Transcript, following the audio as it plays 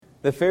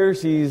The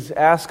Pharisees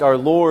ask our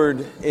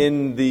Lord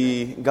in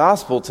the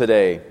gospel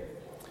today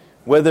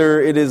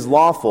whether it is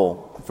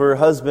lawful for a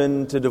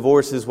husband to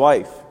divorce his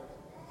wife.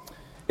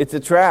 It's a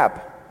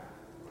trap,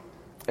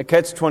 a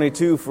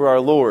catch-22 for our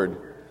Lord.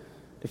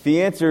 If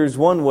he answers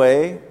one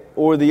way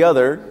or the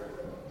other,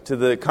 to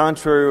the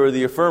contrary or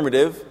the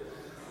affirmative,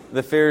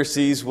 the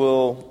Pharisees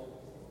will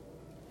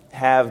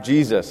have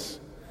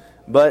Jesus.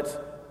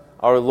 But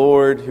our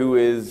Lord, who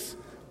is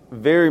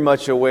very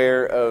much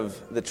aware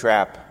of the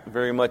trap,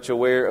 very much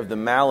aware of the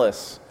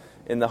malice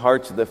in the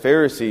hearts of the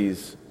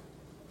Pharisees,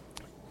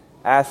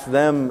 asks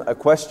them a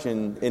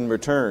question in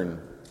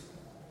return.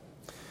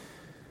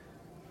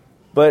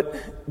 But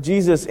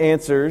Jesus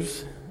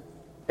answers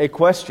a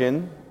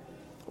question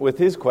with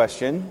his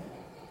question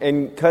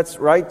and cuts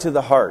right to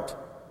the heart.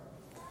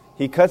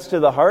 He cuts to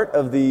the heart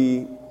of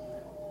the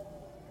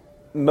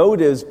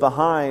motives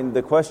behind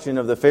the question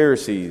of the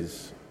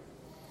Pharisees.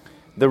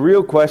 The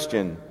real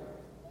question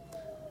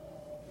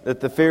that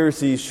the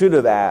Pharisees should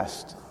have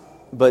asked,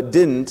 but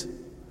didn't,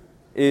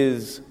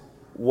 is,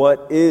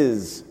 what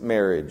is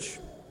marriage?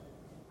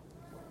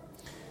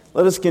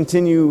 Let us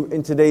continue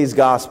in today's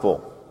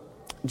gospel.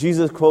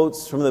 Jesus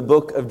quotes from the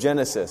book of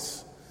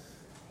Genesis.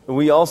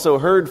 We also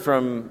heard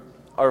from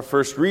our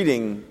first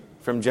reading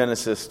from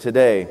Genesis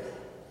today.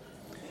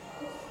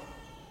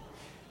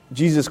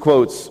 Jesus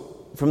quotes,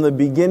 "From the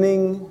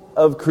beginning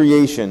of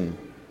creation,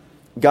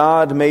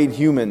 God made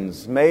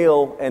humans,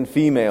 male and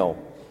female.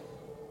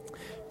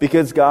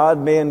 Because God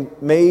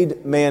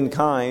made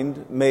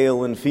mankind,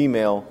 male and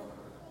female,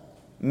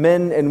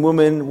 men and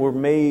women were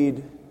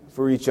made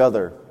for each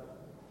other.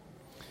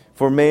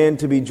 For man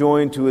to be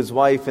joined to his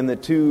wife, and the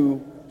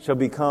two shall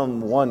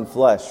become one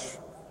flesh."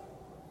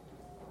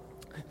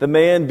 The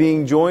man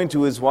being joined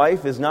to his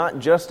wife is not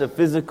just a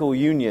physical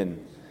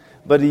union,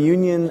 but a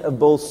union of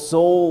both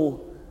soul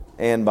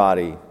and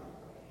body.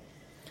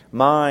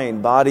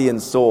 Mind, body,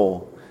 and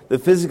soul. The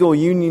physical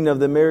union of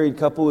the married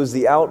couple is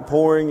the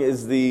outpouring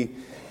of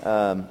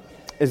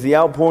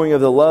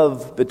the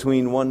love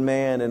between one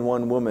man and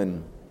one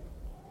woman.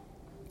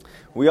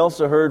 We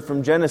also heard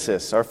from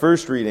Genesis, our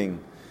first reading,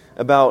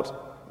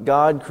 about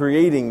God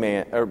creating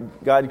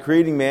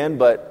man,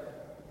 but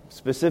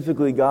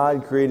specifically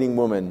God creating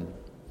woman.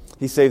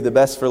 He saved the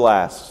best for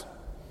last.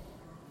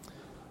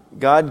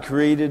 God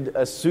created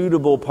a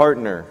suitable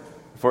partner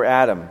for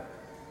Adam,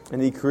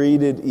 and he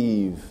created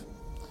Eve.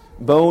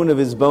 Bone of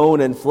his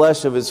bone and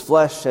flesh of his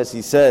flesh, as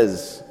he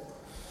says.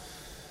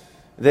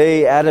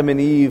 They, Adam and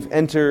Eve,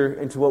 enter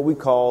into what we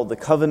call the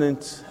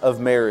covenant of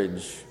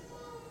marriage.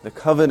 The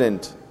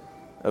covenant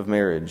of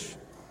marriage.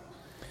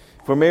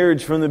 For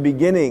marriage from the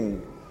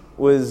beginning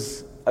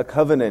was a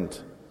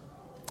covenant,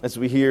 as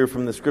we hear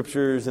from the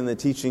scriptures and the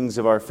teachings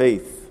of our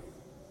faith.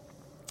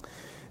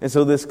 And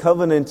so this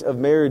covenant of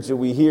marriage that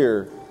we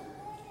hear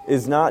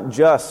is not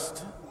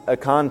just a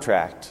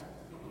contract.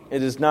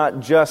 It is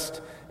not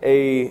just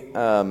a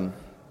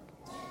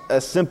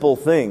simple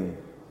thing,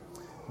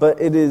 but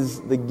it is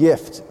the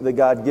gift that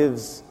God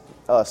gives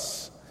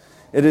us.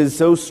 It is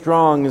so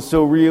strong and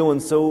so real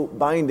and so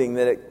binding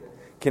that it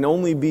can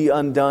only be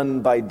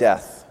undone by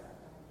death.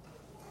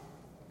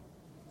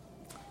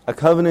 A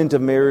covenant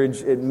of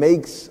marriage, it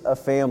makes a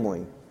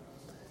family.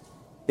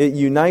 It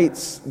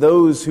unites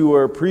those who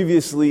are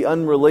previously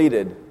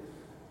unrelated,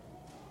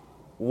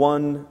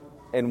 one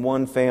and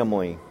one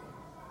family.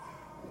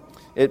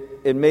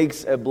 It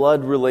makes a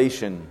blood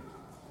relation.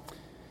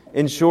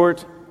 In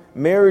short,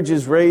 marriage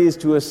is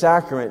raised to a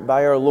sacrament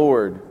by our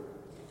Lord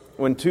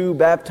when two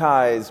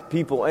baptized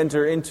people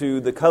enter into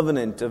the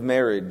covenant of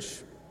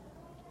marriage.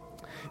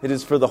 It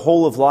is for the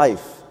whole of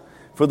life,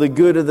 for the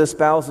good of the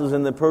spouses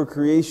and the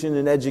procreation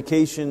and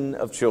education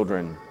of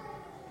children.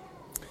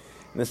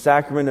 In the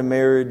sacrament of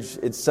marriage,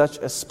 it's such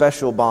a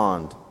special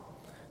bond,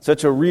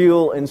 such a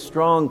real and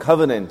strong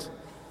covenant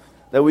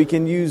that we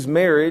can use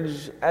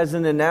marriage as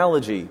an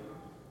analogy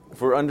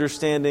for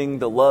understanding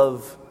the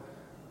love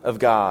of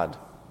God.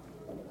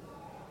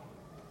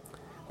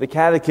 The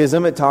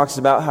Catechism, it talks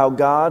about how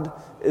God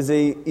is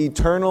an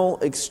eternal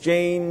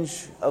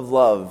exchange of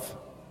love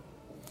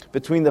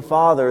between the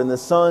Father and the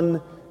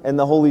Son and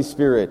the Holy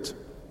Spirit.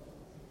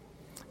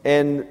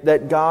 And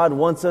that God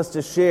wants us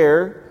to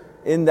share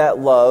in that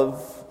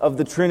love of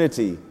the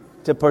Trinity,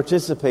 to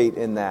participate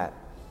in that,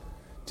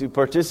 to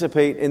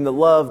participate in the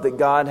love that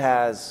God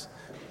has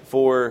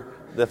for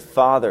the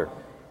Father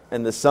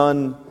and the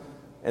Son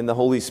and the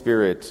Holy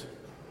Spirit.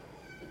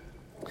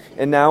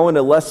 And now in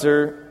a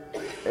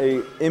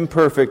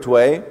imperfect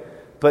way,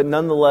 but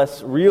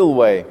nonetheless real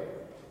way,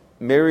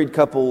 married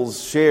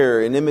couples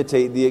share and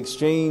imitate the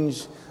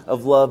exchange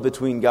of love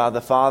between God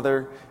the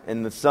Father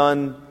and the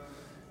Son,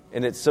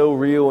 and it's so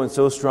real and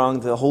so strong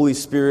that the Holy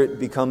Spirit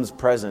becomes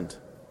present.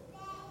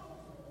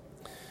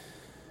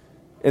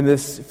 And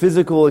this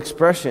physical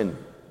expression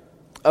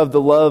of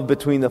the love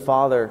between the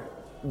Father,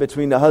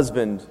 between a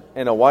husband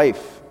and a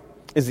wife,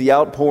 is the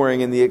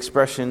outpouring and the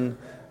expression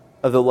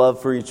of the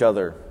love for each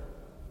other,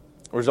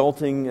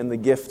 resulting in the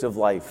gift of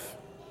life.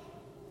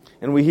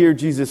 And we hear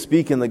Jesus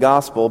speak in the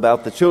gospel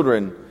about the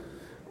children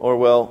Or,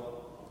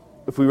 well,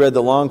 if we read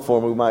the long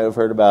form, we might have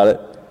heard about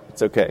it.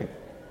 It's okay.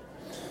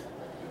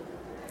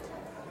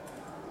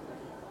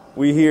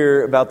 We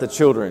hear about the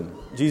children.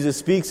 Jesus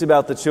speaks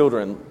about the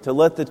children, to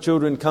let the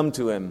children come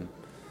to Him.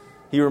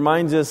 He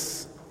reminds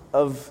us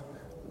of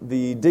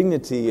the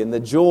dignity and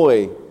the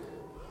joy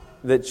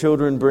that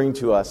children bring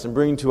to us and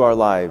bring to our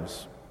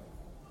lives.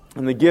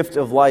 And the gift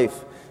of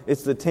life,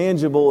 it's the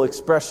tangible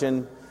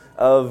expression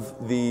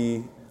of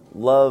the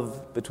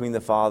love between the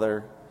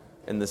father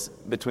and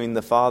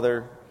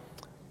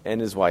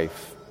his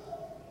wife,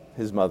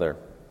 his mother.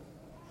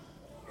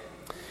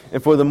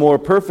 And for the more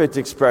perfect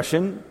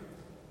expression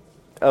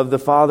of the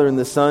Father and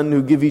the Son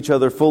who give each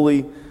other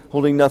fully,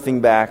 holding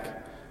nothing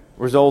back,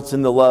 results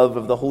in the love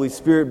of the Holy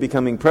Spirit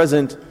becoming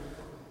present,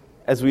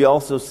 as we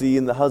also see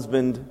in the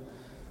husband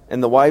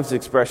and the wife's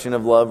expression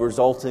of love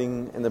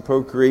resulting in the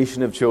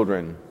procreation of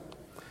children.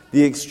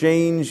 The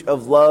exchange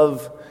of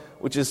love,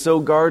 which is so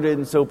guarded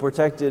and so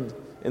protected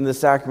in the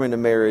sacrament of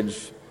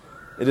marriage,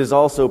 it is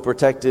also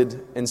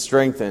protected and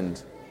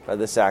strengthened by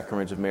the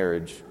sacrament of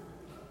marriage.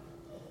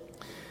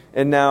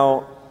 And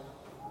now,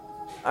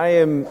 I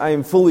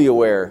am fully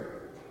aware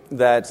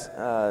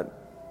that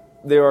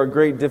there are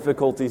great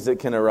difficulties that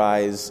can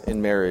arise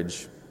in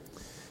marriage.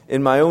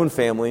 In my own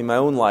family, my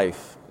own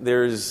life,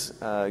 there's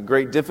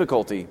great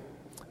difficulty.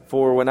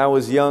 For when I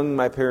was young,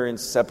 my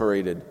parents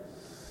separated.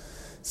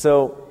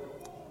 So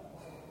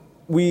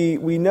we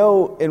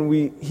know and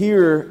we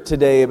hear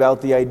today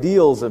about the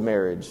ideals of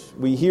marriage.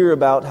 We hear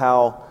about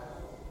how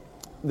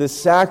the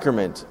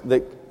sacrament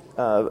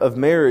of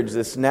marriage,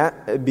 this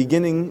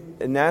beginning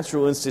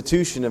natural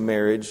institution of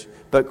marriage,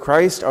 but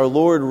Christ our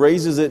Lord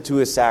raises it to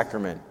a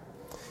sacrament.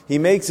 He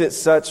makes it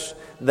such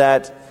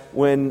that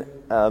when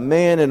a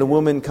man and a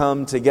woman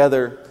come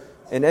together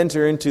and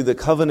enter into the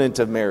covenant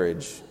of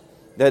marriage,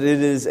 that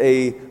it is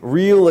a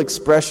real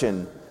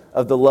expression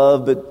of the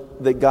love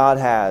that God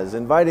has,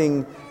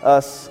 inviting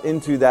us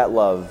into that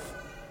love.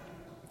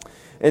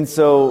 And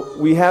so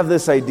we have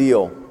this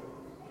ideal.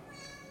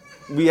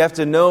 We have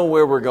to know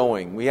where we're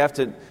going. We have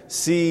to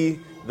see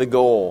the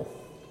goal.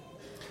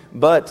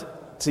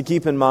 But to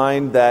keep in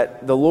mind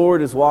that the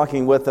Lord is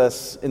walking with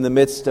us in the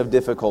midst of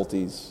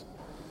difficulties.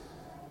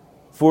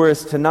 For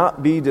us to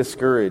not be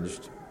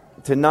discouraged,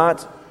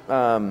 not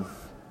to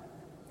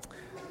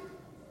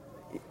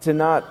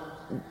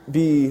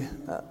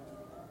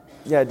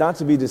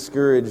be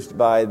discouraged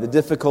by the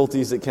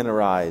difficulties that can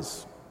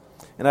arise.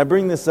 And I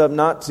bring this up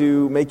not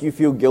to make you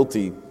feel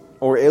guilty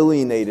or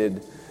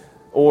alienated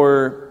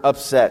or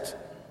upset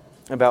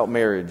about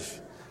marriage,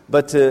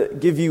 but to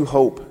give you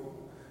hope.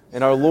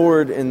 And our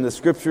Lord in the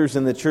Scriptures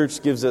and the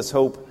Church gives us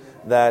hope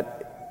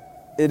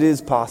that it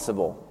is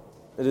possible.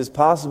 It is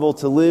possible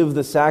to live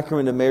the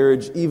sacrament of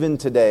marriage even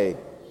today.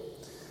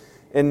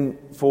 And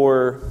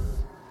to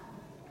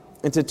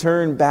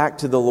turn back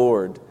to the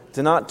Lord,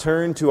 to not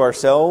turn to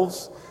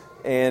ourselves,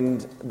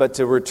 but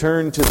to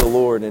return to the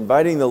Lord,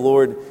 inviting the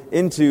Lord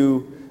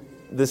into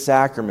the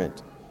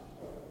sacrament.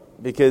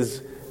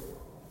 Because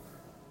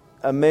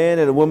a man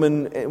and a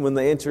woman, when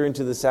they enter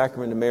into the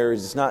sacrament of marriage,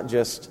 it's not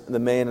just the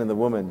man and the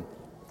woman.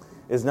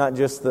 It's not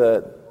just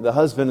the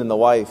husband and the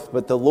wife,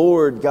 but the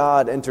Lord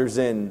God enters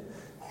in,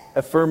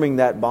 affirming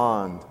that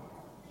bond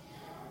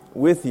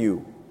with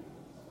you,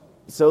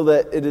 so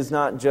that it is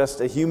not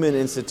just a human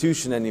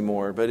institution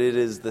anymore, but it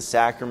is the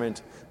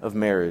sacrament of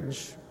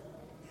marriage.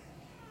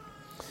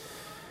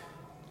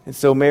 And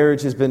so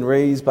marriage has been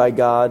raised by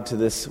God to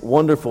this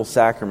wonderful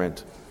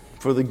sacrament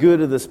for the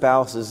good of the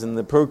spouses and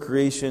the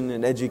procreation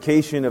and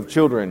education of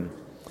children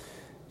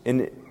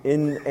in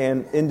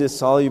an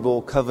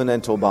indissoluble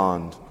covenantal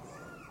bond.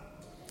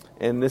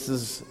 And this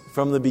is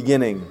from the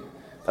beginning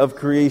of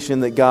creation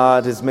that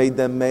God has made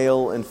them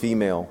male and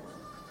female.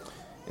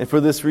 And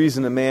for this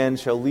reason, a man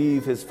shall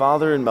leave his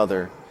father and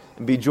mother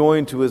and be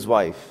joined to his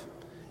wife,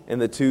 and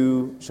the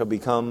two shall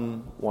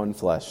become one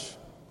flesh.